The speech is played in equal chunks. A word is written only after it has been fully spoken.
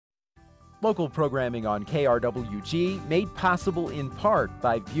Local programming on KRWG made possible in part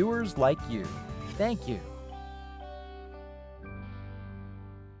by viewers like you. Thank you.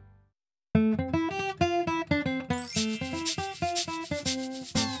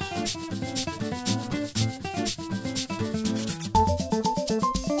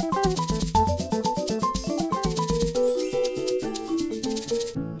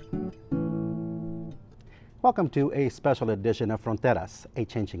 Welcome to a special edition of Fronteras, A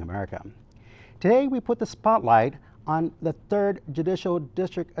Changing America. Today we put the spotlight on the Third Judicial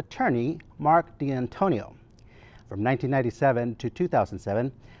District Attorney, Mark D'Antonio. From 1997 to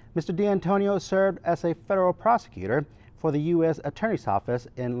 2007, Mr. D'Antonio served as a federal prosecutor for the U.S. Attorney's Office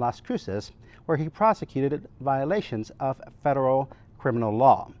in Las Cruces, where he prosecuted violations of federal criminal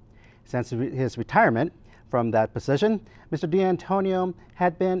law. Since his retirement from that position, Mr. D'Antonio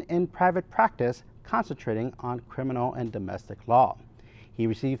had been in private practice concentrating on criminal and domestic law. He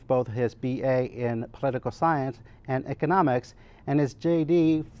received both his BA in political science and economics and his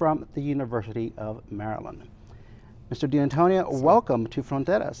JD from the University of Maryland. Mr. D'Antonio, welcome to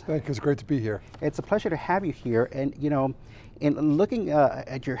Fronteras. Thank you. It's great to be here. It's a pleasure to have you here. And in looking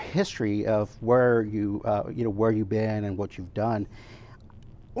at your history of where where you've been and what you've done,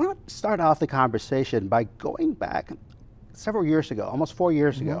 I want to start off the conversation by going back several years ago, almost 4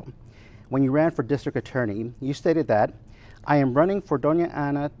 years ago. When you ran for district attorney, you stated that, "I am running for Doña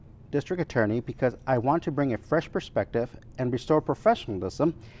Ana district attorney because I want to bring a fresh perspective and restore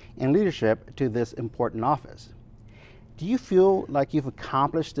professionalism and leadership to this important office." Do you feel like you've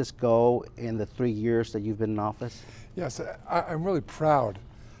accomplished this goal in the 3 years that you've been in office? Yes, I'm really proud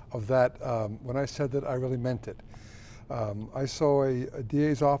of that. When I said that, I really meant it. I saw a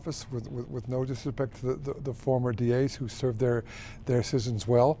DA's office with no disrespect to the former DAs who served their citizens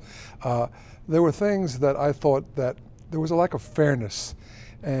well. There were things that I thought that there was a lack of fairness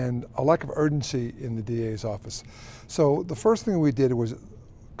and a lack of urgency in the DA's office. So the first thing we did was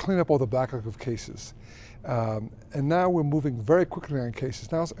clean up all the backlog of cases. And now we're moving very quickly on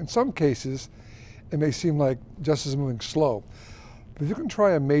cases. Now, in some cases, it may seem like justice is moving slow. But if you can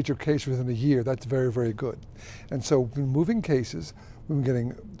try a major case within a year, that's very, very good. And so we've been moving cases, we've been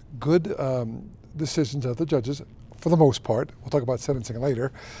getting good decisions out of the judges, for the most part. We'll talk about sentencing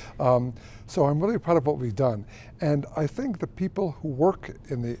later. So I'm really proud of what we've done. And I think the people who work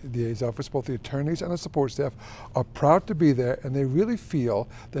in the DA's office, both the attorneys and the support staff, are proud to be there, and they really feel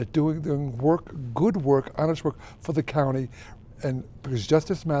that doing work, good work, honest work for the county, and because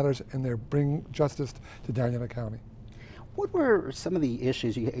justice matters, and they're bringing justice to Doña County. What were some of the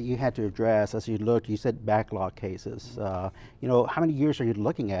issues you had to address as you looked? You said backlog cases. How many years are you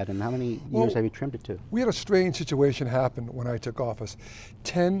looking at, and how many years have you trimmed it to? We had a strange situation happen when I took office.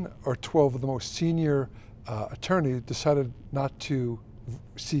 10 or 12 of the most senior attorneys decided not to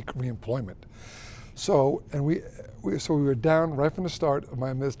seek reemployment. So, we were down right from the start of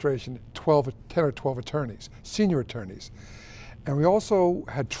my administration, 10 or 12 attorneys, senior attorneys. And we also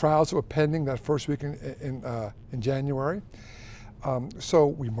had trials that were pending that first week in January. So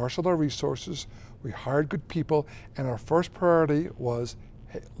we marshaled our resources, we hired good people, and our first priority was,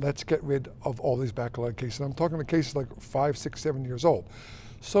 hey, let's get rid of all these backlog cases. I'm talking to cases like 5, 6, 7 years old.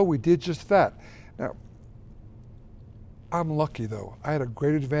 So we did just that. Now, I'm lucky though. I had a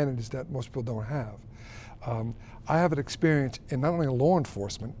great advantage that most people don't have. I have an experience in not only law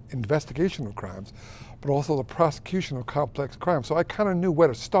enforcement, investigation of crimes, but also the prosecution of complex crimes. So I kind of knew where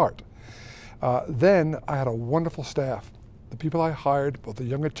to start. Then I had a wonderful staff. The people I hired, both the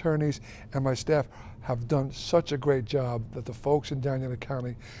young attorneys and my staff, have done such a great job that the folks in Doña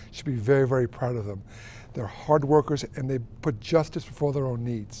County should be very, very proud of them. They're hard workers, and they put justice before their own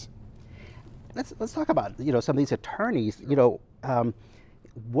needs. Let's talk about some of these attorneys.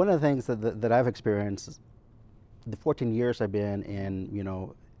 One of the things that I've experienced the 14 years I've been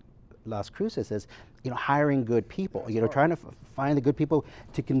in Las Cruces is hiring good people. Trying to find the good people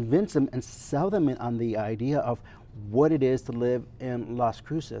to convince them and sell them on the idea of what it is to live in Las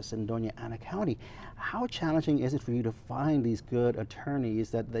Cruces in Doña Ana County. How challenging is it for you to find these good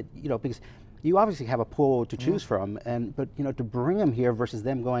attorneys that because you obviously have a pool to choose from, but to bring them here versus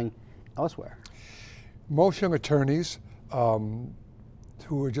them going elsewhere? Most young attorneys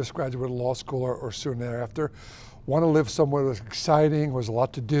who are just graduated law school or soon thereafter want to live somewhere that's exciting, where there's a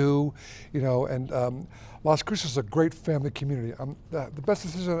lot to do, and Las Cruces is a great family community. The best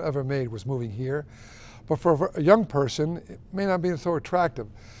decision I ever made was moving here, but for a young person, it may not be so attractive.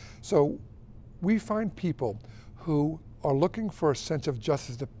 So we find people who are looking for a sense of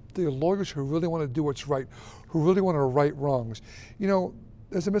justice, the lawyers who really want to do what's right, who really want to right wrongs.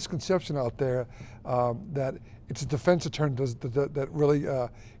 There's a misconception out there that it's a defense attorney that really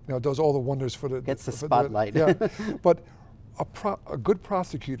does all the wonders for the gets the spotlight. But a good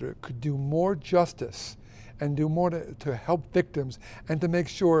prosecutor could do more justice and do more to help victims and to make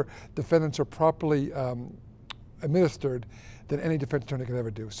sure defendants are properly administered than any defense attorney can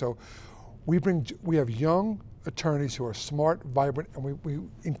ever do. So we have young attorneys who are smart, vibrant, and we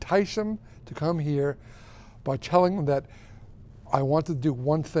entice them to come here by telling them that I want to do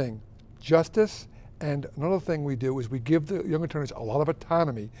one thing, justice. And another thing we do is we give the young attorneys a lot of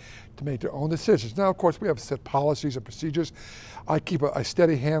autonomy to make their own decisions. Now, of course, we have set policies and procedures. I keep a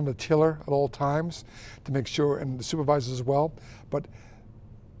steady hand on the tiller at all times to make sure, and the supervisors as well. But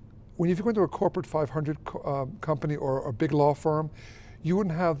if you go into a corporate 500 company or a big law firm, you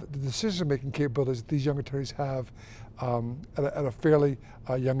wouldn't have the decision-making capabilities that these young attorneys have at a fairly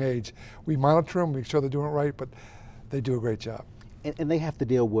young age. We monitor them, make sure they're doing it right, but they do a great job. And they have to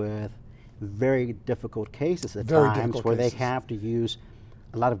deal with very difficult cases at times where they have to use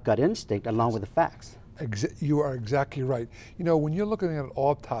a lot of gut instinct along with the facts. You are exactly right. You know, when you're looking at an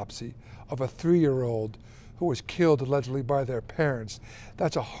autopsy of a 3-year-old who was killed allegedly by their parents,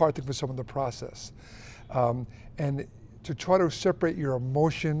 that's a hard thing for someone to process. And to try to separate your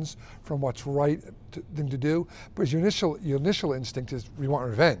emotions from what's right thing to do, because your initial instinct is we want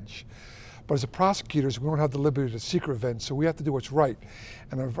revenge. But as a prosecutors, we don't have the liberty to seek revenge, so we have to do what's right.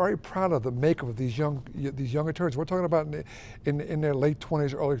 And I'm very proud of the makeup of these young attorneys. We're talking about in their late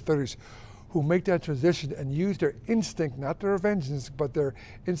 20s, early 30s, who make that transition and use their instinct, not their revenge instinct, but their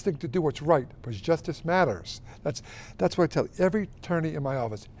instinct to do what's right, because justice matters. That's what I tell every attorney in my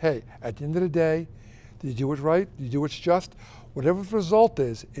office. Hey, at the end of the day, did you do what's right? Did you do what's just? Whatever the result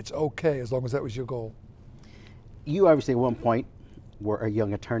is, it's okay as long as that was your goal. You obviously at one point were a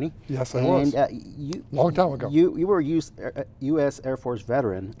young attorney. Yes, I was. Long time ago. You were a U.S. Air Force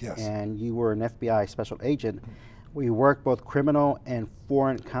veteran, yes. And you were an FBI special agent where you worked both criminal and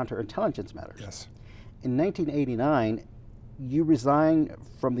foreign counterintelligence matters. Yes. In 1989, you resigned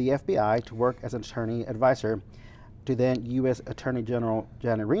from the FBI to work as an attorney advisor to then U.S. Attorney General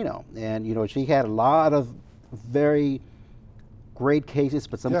Janet Reno. And you know, she had a lot of very great cases,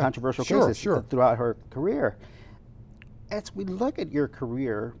 but some controversial cases throughout her career. As we look at your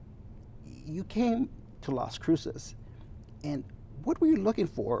career, you came to Las Cruces, and what were you looking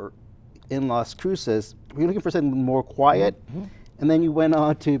for in Las Cruces? Were you looking for something more quiet? Mm-hmm. And then you went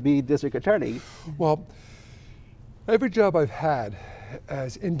on to be district attorney. Well, every job I've had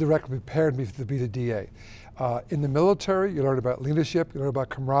has indirectly prepared me to be the DA. In the military, you learn about leadership, you learn about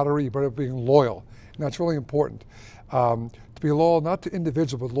camaraderie, you learn about being loyal, and that's really important. To be loyal not to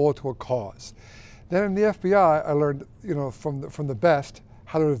individuals, but loyal to a cause. Then in the FBI, I learned, from the best,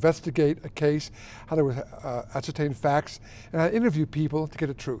 how to investigate a case, how to ascertain facts, and how to interview people to get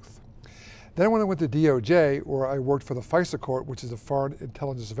the truth. Then when I went to DOJ, where I worked for the FISA court, which is the Foreign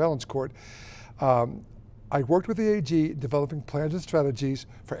Intelligence Surveillance Court, I worked with the AG developing plans and strategies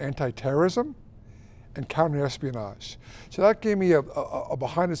for anti-terrorism and counter-espionage. So that gave me a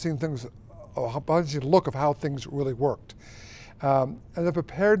behind-the-scenes look of how things really worked. And it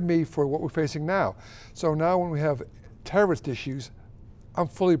prepared me for what we're facing now. So now when we have terrorist issues, I'm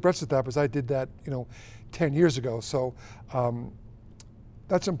fully abreast of that because I did that 10 years ago. So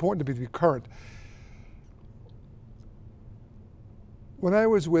that's important to be current. When I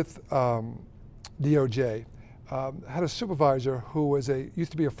was with DOJ, had a supervisor who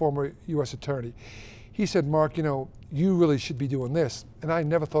used to be a former U.S. attorney. He said, Mark, you really should be doing this. And I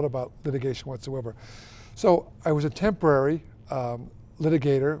never thought about litigation whatsoever. So I was a temporary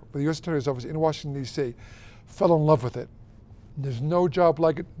litigator with the U.S. Attorney's Office in Washington, D.C., fell in love with it. There's no job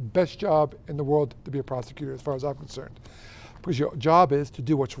like it, best job in the world to be a prosecutor as far as I'm concerned. Because your job is to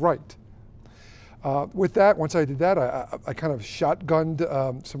do what's right. With that, once I did that, I kind of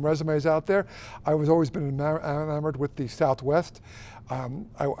shotgunned some resumes out there. I was always been enamored with the Southwest. I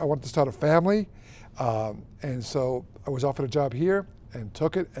wanted to start a family, and so I was offered a job here and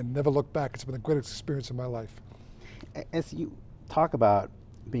took it and never looked back. It's been the greatest experience in my life. As you talk about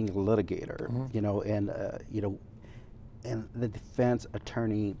being a litigator, and the defense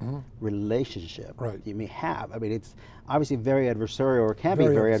attorney relationship you may have. I mean, it's obviously very adversarial, or can be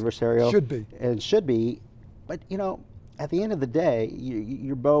very adversarial. Should be. And should be. But, at the end of the day,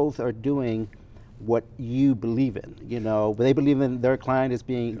 you both are doing what you believe in. But they believe in their client as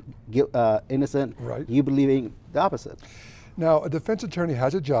being innocent. Right. You believing the opposite. Now, a defense attorney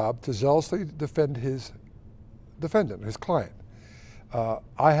has a job to zealously defend his defendant, his client.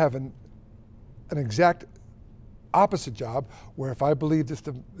 I have an exact opposite job, where if I believe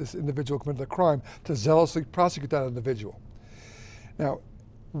this individual committed a crime, to zealously prosecute that individual. Now,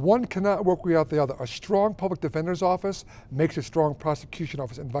 one cannot work without the other. A strong public defender's office makes a strong prosecution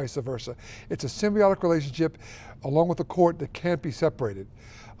office and vice versa. It's a symbiotic relationship along with the court that can't be separated.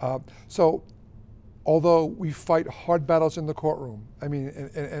 So although we fight hard battles in the courtroom, I mean,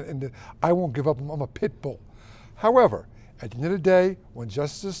 and I won't give up, I'm a pit bull. However, at the end of the day, when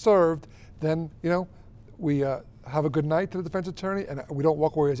justice is served, then, you know, we have a good night to the defense attorney and we don't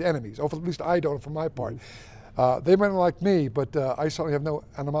walk away as enemies, or at least I don't for my part. They might not like me, but I certainly have no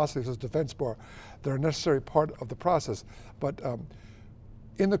animosity as a defense bar. They're a necessary part of the process. But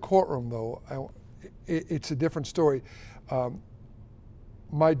in the courtroom, though, it's a different story.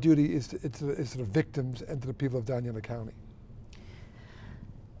 My duty is to the victims and to the people of Doña County.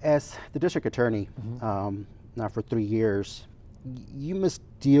 As the district attorney, now for 3 years, you must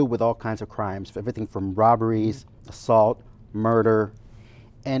deal with all kinds of crimes, everything from robberies, assault, murder,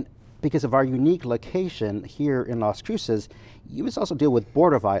 and because of our unique location here in Las Cruces, you must also deal with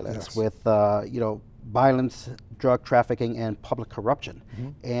border violence, with you know, violence, drug trafficking, and public corruption.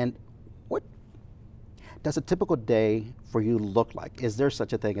 And what does a typical day for you look like? Is there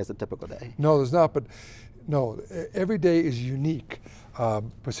such a thing as a typical day? No, there's not, but no, every day is unique.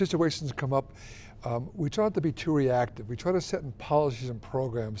 But situations come up, we try not to be too reactive. We try to set in policies and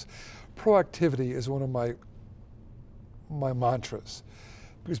programs. Proactivity is one of my mantras.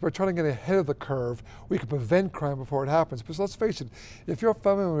 Because by trying to get ahead of the curve, we can prevent crime before it happens. Because let's face it, if your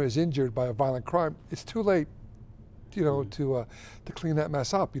family member is injured by a violent crime, it's too late, you know, to clean that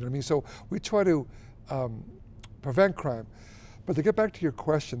mess up. You know what I mean? So we try to prevent crime. But to get back to your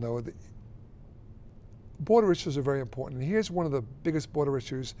question, though, the border issues are very important. And here's one of the biggest border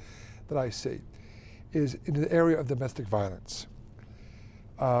issues that I see, is in the area of domestic violence.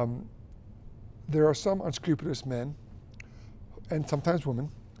 There are some unscrupulous men, and sometimes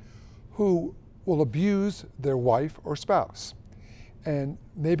women, who will abuse their wife or spouse. And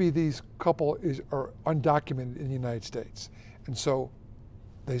maybe these couple are undocumented in the United States. And so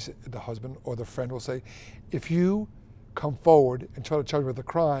they say, the husband or the friend will say, if you come forward and try to charge me with a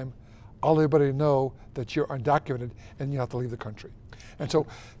crime, I'll let everybody know that you're undocumented and you have to leave the country. And so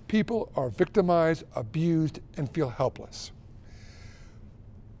people are victimized, abused, and feel helpless.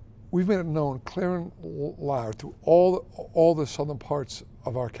 We've made it known clear and loud through all the southern parts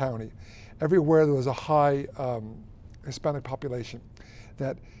of our county, everywhere there was a high Hispanic population,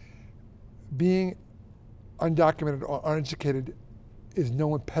 that being undocumented or uneducated is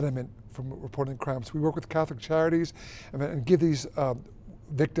no impediment from reporting crimes. We work with Catholic charities and give these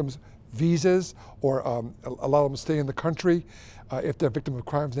victims visas, or allow them to stay in the country if they're victim of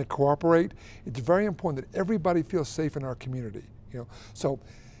crimes and they cooperate. It's very important that everybody feels safe in our community. You know, so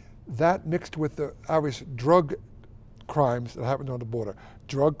that mixed with the obvious drug crimes that happen on the border.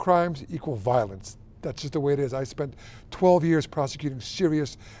 Drug crimes equal violence. That's just the way it is. I spent 12 years prosecuting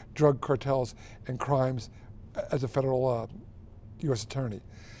serious drug cartels and crimes as a federal U.S. attorney.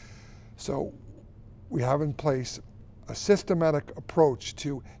 So we have in place a systematic approach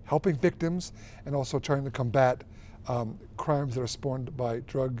to helping victims and also trying to combat crimes that are spawned by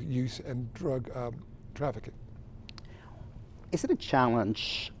drug use and drug trafficking. Is it a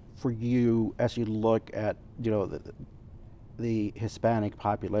challenge for you as you look at, you know, the Hispanic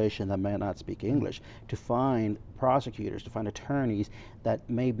population that may not speak English, to find prosecutors, to find attorneys that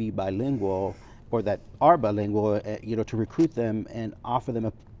may be bilingual or that are bilingual, you know, to recruit them and offer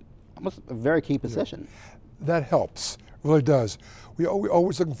them almost a very key position? That helps, really does. We're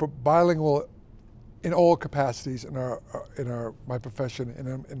always looking for bilingual in all capacities in my profession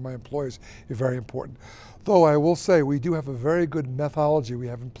and in my employees is very important. Though I will say we do have a very good methodology we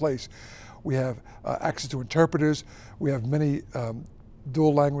have in place. We have access to interpreters. We have many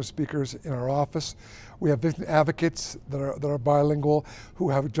dual language speakers in our office. We have victim advocates that are bilingual who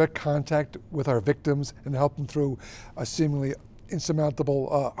have direct contact with our victims and help them through a seemingly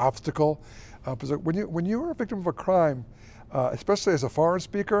insurmountable obstacle. Because when you are a victim of a crime, especially as a foreign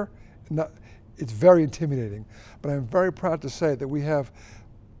speaker, it's very intimidating. But I'm very proud to say that we have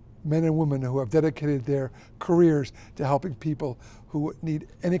men and women who have dedicated their careers to helping people who need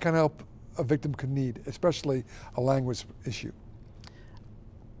any kind of help a victim could need, especially a language issue.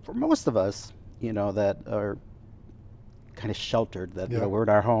 For most of us, you know, that are kind of sheltered, that you know, we're at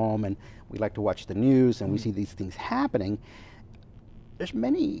our home and we like to watch the news and we see these things happening, there's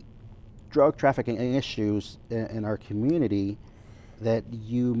many drug trafficking issues in our community that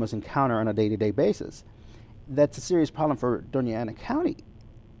you must encounter on a day-to-day basis. That's a serious problem for Doña Ana County.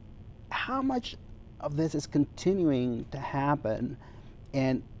 How much of this is continuing to happen,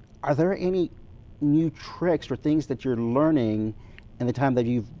 and are there any new tricks or things that you're learning in the time that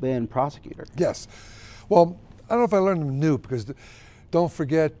you've been prosecutor? Yes. Well, I don't know if I learned them new, because don't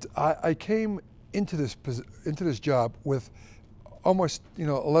forget, I came into this job with almost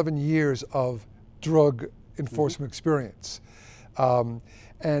 11 years of drug enforcement experience,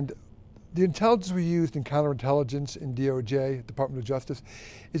 and the intelligence we used in counterintelligence in DOJ, Department of Justice,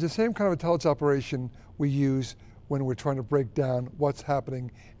 is the same kind of intelligence operation we use when we're trying to break down what's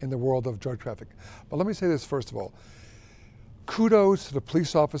happening in the world of drug trafficking. But let me say this first of all. Kudos to the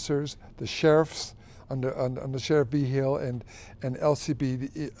police officers, the sheriffs under Sheriff Behill and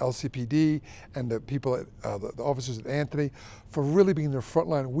LCPD, and the people at the officers at Anthony for really being the front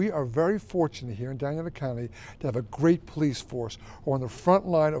line. We are very fortunate here in Daniel County to have a great police force who are on the front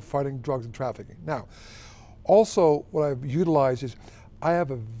line of fighting drugs and trafficking. Now, also what I've utilized is I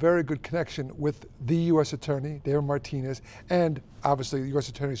have a very good connection with the U.S. Attorney, David Martinez, and obviously the U.S.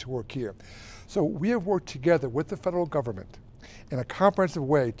 attorneys who work here. So we have worked together with the federal government in a comprehensive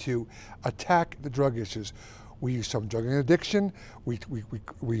way to attack the drug issues. We use some drug addiction. We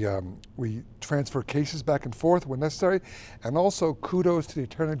transfer cases back and forth when necessary, and also kudos to the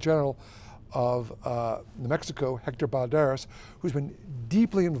Attorney General of New Mexico, Hector Balderas, who's been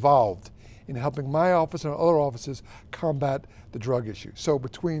deeply involved in helping my office and other offices combat the drug issue. So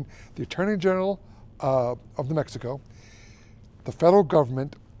between the Attorney General of New Mexico, the federal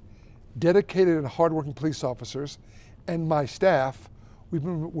government, dedicated and hardworking police officers, and my staff, we've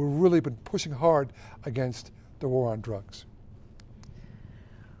really been pushing hard against the war on drugs.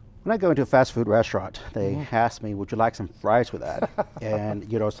 When I go into a fast food restaurant, they ask me, would you like some fries with that?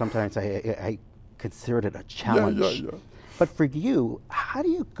 And sometimes I consider it a challenge. Yeah. But for you, how do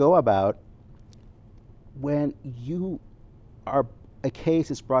you go about when a case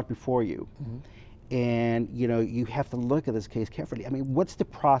is brought before you, and you have to look at this case carefully? I mean, what's the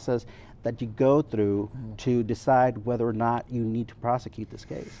process that you go through to decide whether or not you need to prosecute this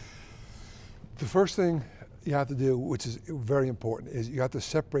case? The first thing you have to do, which is very important, is you have to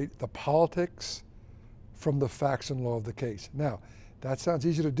separate the politics from the facts and law of the case. Now, that sounds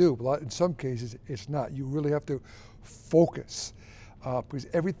easy to do, but in some cases it's not. You really have to focus because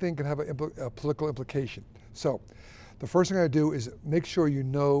everything can have a political implication. So the first thing I do is make sure you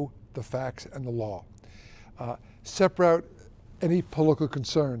know the facts and the law. Separate out any political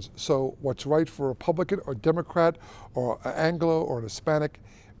concerns. So what's right for a Republican or Democrat or an Anglo or an Hispanic,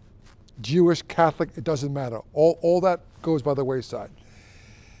 Jewish, Catholic, it doesn't matter. All that goes by the wayside.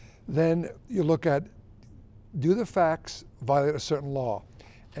 Then you look at, do the facts violate a certain law?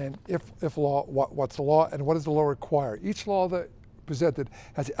 And if law, what's the law and what does the law require? Each law that presented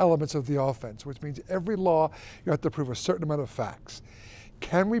has elements of the offense, which means every law you have to prove a certain amount of facts.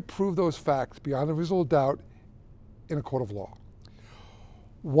 Can we prove those facts beyond a reasonable doubt in a court of law?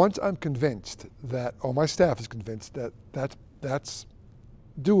 Once I'm convinced that, or my staff is convinced that that's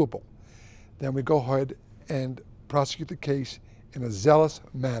doable, then we go ahead and prosecute the case in a zealous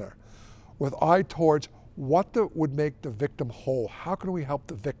manner with eye towards what would make the victim whole. How can we help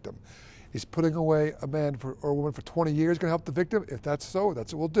the victim? Is putting away a man or a woman for 20 years going to help the victim? If that's so,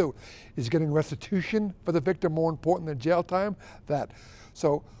 that's what we'll do. Is getting restitution for the victim more important than jail time? That.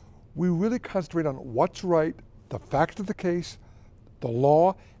 So we really concentrate on what's right, the facts of the case, the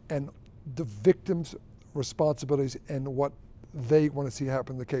law, and the victim's responsibilities and what they want to see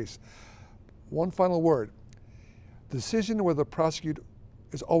happen in the case. One final word. Decision whether to prosecute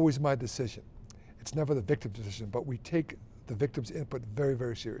is always my decision. It's never the victim's decision, but we take the victim's input very,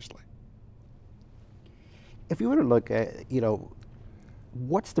 very seriously. If you were to look at,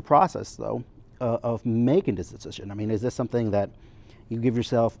 what's the process, though, of making this decision? I mean, is this something that you give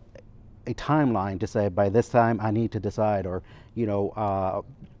yourself a timeline to say, by this time I need to decide, or,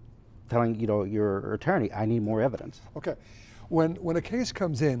 telling, your attorney, I need more evidence? Okay. When a case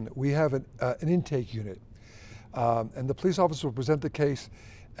comes in, we have an intake unit, and the police officer will present the case,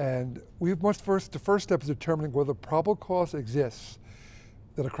 and the first step is determining whether probable cause exists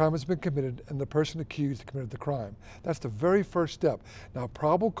that a crime has been committed and the person accused committed the crime. That's the very first step. Now,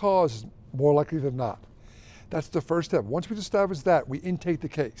 probable cause is more likely than not. That's the first step. Once we've established that, we intake the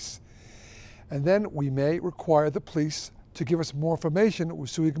case. And then we may require the police to give us more information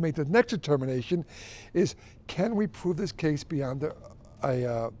so we can make the next determination is, can we prove this case beyond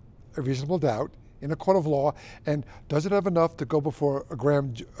a reasonable doubt in a court of law, and does it have enough to go before a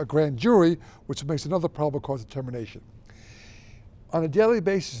grand jury, which makes another probable cause determination. On a daily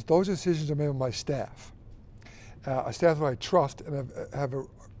basis, those decisions are made by my staff, a staff that I trust and have a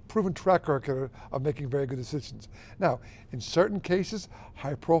proven track record of making very good decisions. Now, in certain cases,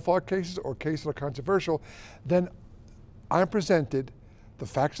 high-profile cases or cases that are controversial, then I'm presented the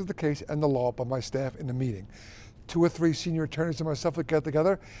facts of the case and the law by my staff in the meeting 2 or 3 senior attorneys and myself will get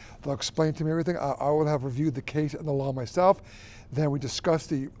together. They'll explain to me everything. I will have reviewed the case and the law myself. Then we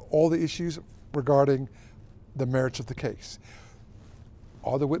discuss all the issues regarding the merits of the case.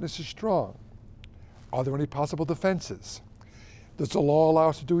 Are the witnesses strong? Are there any possible defenses? Does the law allow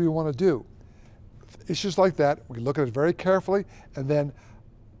us to do what we want to do? Issues like that, we look at it very carefully, and then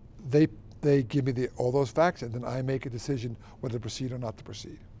they give me all those facts, and then I make a decision whether to proceed or not to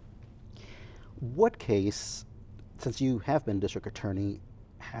proceed. What case, since you have been district attorney,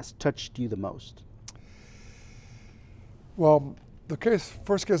 has touched you the most? Well, the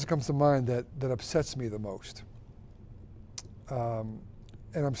first case that comes to mind that upsets me the most, and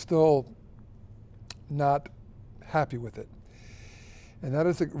I'm still not happy with it, and that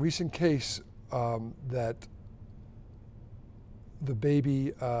is the recent case that the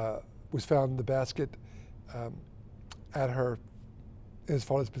baby was found in the basket in his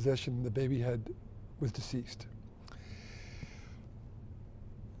father's possession. The baby was deceased.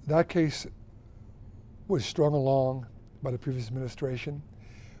 That case was strung along by the previous administration.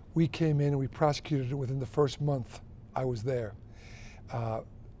 We came in and we prosecuted it within the first month I was there.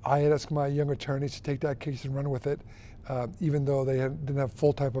 I had asked my young attorneys to take that case and run with it, even though they didn't have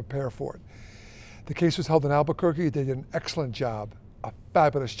full-time prepare for it. The case was held in Albuquerque. They did an excellent job, a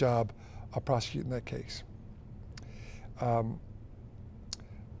fabulous job of prosecuting that case.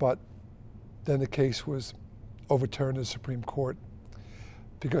 But then the case was overturned in the Supreme Court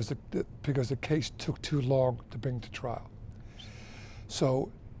because the case took too long to bring to trial.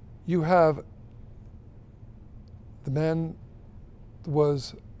 So you have the man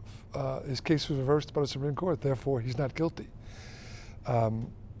his case was reversed by the Supreme Court, therefore he's not guilty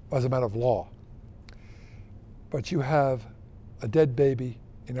as a matter of law. But you have a dead baby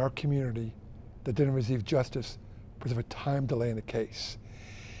in our community that didn't receive justice because of a time delay in the case.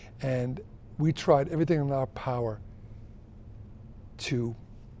 And we tried everything in our power to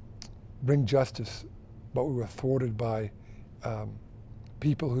bring justice, but we were thwarted by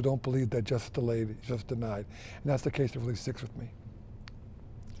people who don't believe that justice delayed is just denied. And that's the case that really sticks with me.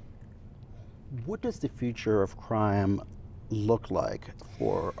 What does the future of crime look like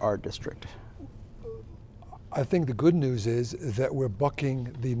for our district? I think the good news is that we're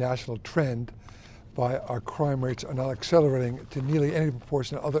bucking the national trend by our crime rates are not accelerating to nearly any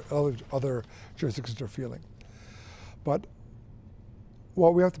proportion other jurisdictions are feeling. But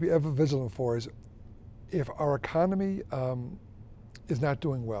what we have to be ever vigilant for is if our economy is not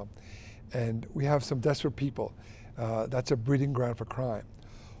doing well and we have some desperate people, that's a breeding ground for crime.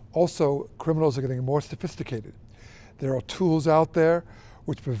 Also, criminals are getting more sophisticated. There are tools out there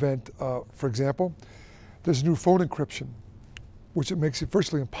which prevent, for example, there's new phone encryption, which makes it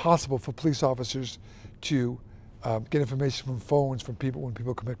virtually impossible for police officers to get information from phones from people when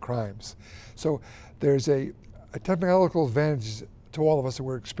people commit crimes. So there's a technological advantage to all of us that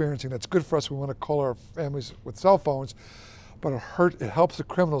we're experiencing that's good for us. We want to call our families with cell phones, but it helps the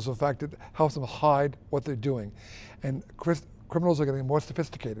criminals. In fact, it helps them hide what they're doing. And criminals are getting more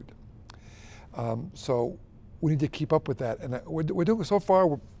sophisticated. So we need to keep up with that. And we're doing, so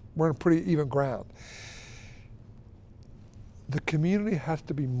far, we're in pretty even ground. The community has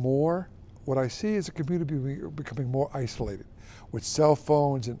to be more, what I see is a community becoming more isolated with cell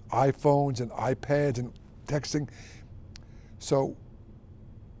phones and iPhones and iPads and texting. So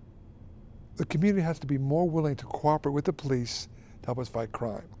the community has to be more willing to cooperate with the police to help us fight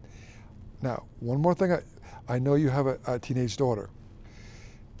crime. Now, one more thing, I know you have a teenage daughter.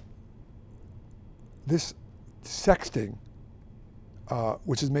 This sexting,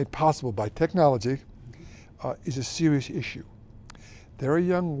 which is made possible by technology, is a serious issue. There are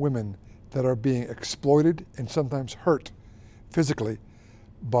young women that are being exploited and sometimes hurt physically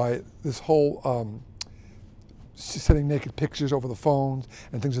by this whole sending naked pictures over the phones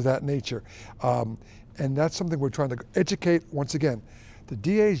and things of that nature. And that's something we're trying to educate. Once again, the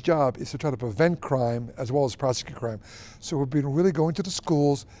DA's job is to try to prevent crime as well as prosecute crime. So we've been really going to the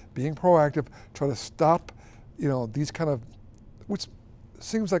schools, being proactive, trying to stop, these kind of, which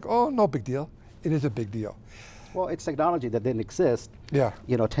seems like, oh, no big deal. It is a big deal. Well, it's technology that didn't exist,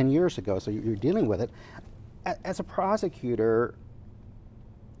 10 years ago, so you're dealing with it. As a prosecutor,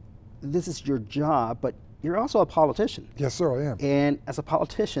 this is your job, but you're also a politician. Yes, sir, I am. And as a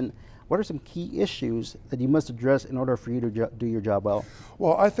politician, what are some key issues that you must address in order for you to do your job well?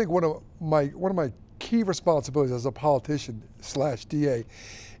 Well, I think one of my key responsibilities as a politician / DA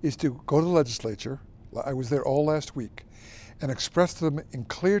is to go to the legislature. I was there all last week, and express to them in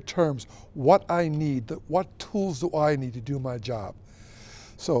clear terms what I need, what tools do I need to do my job.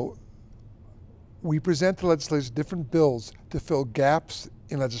 So we present to the legislature different bills to fill gaps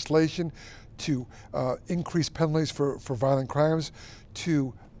in legislation, to increase penalties for violent crimes,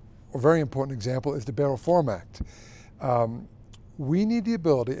 to a very important example is the Bail Reform Act. We need the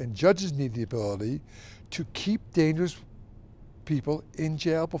ability, and judges need the ability, to keep dangerous people in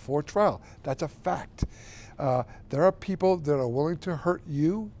jail before trial. That's a fact. There are people that are willing to hurt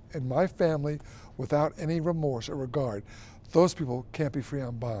you and my family without any remorse or regard. Those people can't be free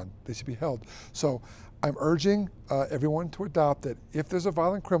on bond. They should be held. So I'm urging everyone to adopt that if there's a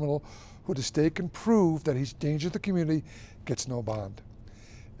violent criminal who the state can prove that he's dangerous to the community, gets no bond.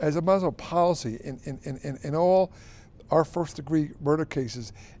 As a matter of policy, in all our first-degree murder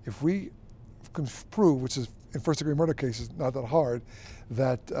cases, if we can prove, which is in first-degree murder cases not that hard,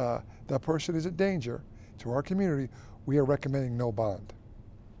 that that person is a danger to our community, we are recommending no bond.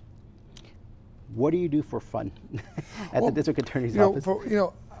 What do you do for fun at the district attorney's office?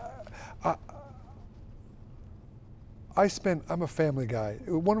 I'm a family guy.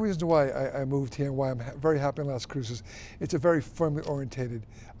 One reason why I moved here and why I'm very happy in Las Cruces, it's a very family oriented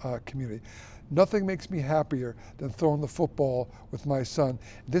community. Nothing makes me happier than throwing the football with my son.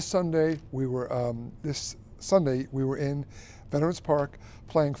 This Sunday we were in Veterans Park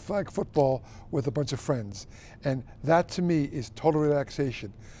playing flag football with a bunch of friends, and that to me is total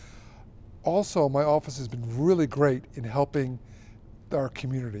relaxation. Also, my office has been really great in helping our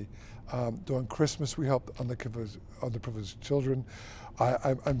community. During Christmas, we helped underprivileged children.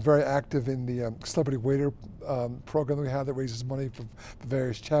 I'm very active in the Celebrity Waiter program that we have that raises money for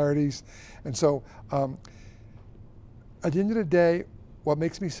various charities. And so, at the end of the day, what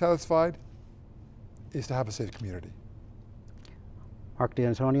makes me satisfied is to have a safe community. Mark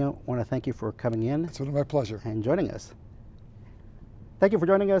D'Antonio, I want to thank you for coming in. It's been my pleasure. And joining us. Thank you for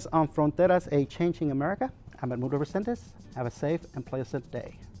joining us on Fronteras, A Changing America. I'm Edmundo Resendez. Have a safe and pleasant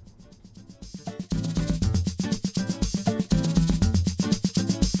day.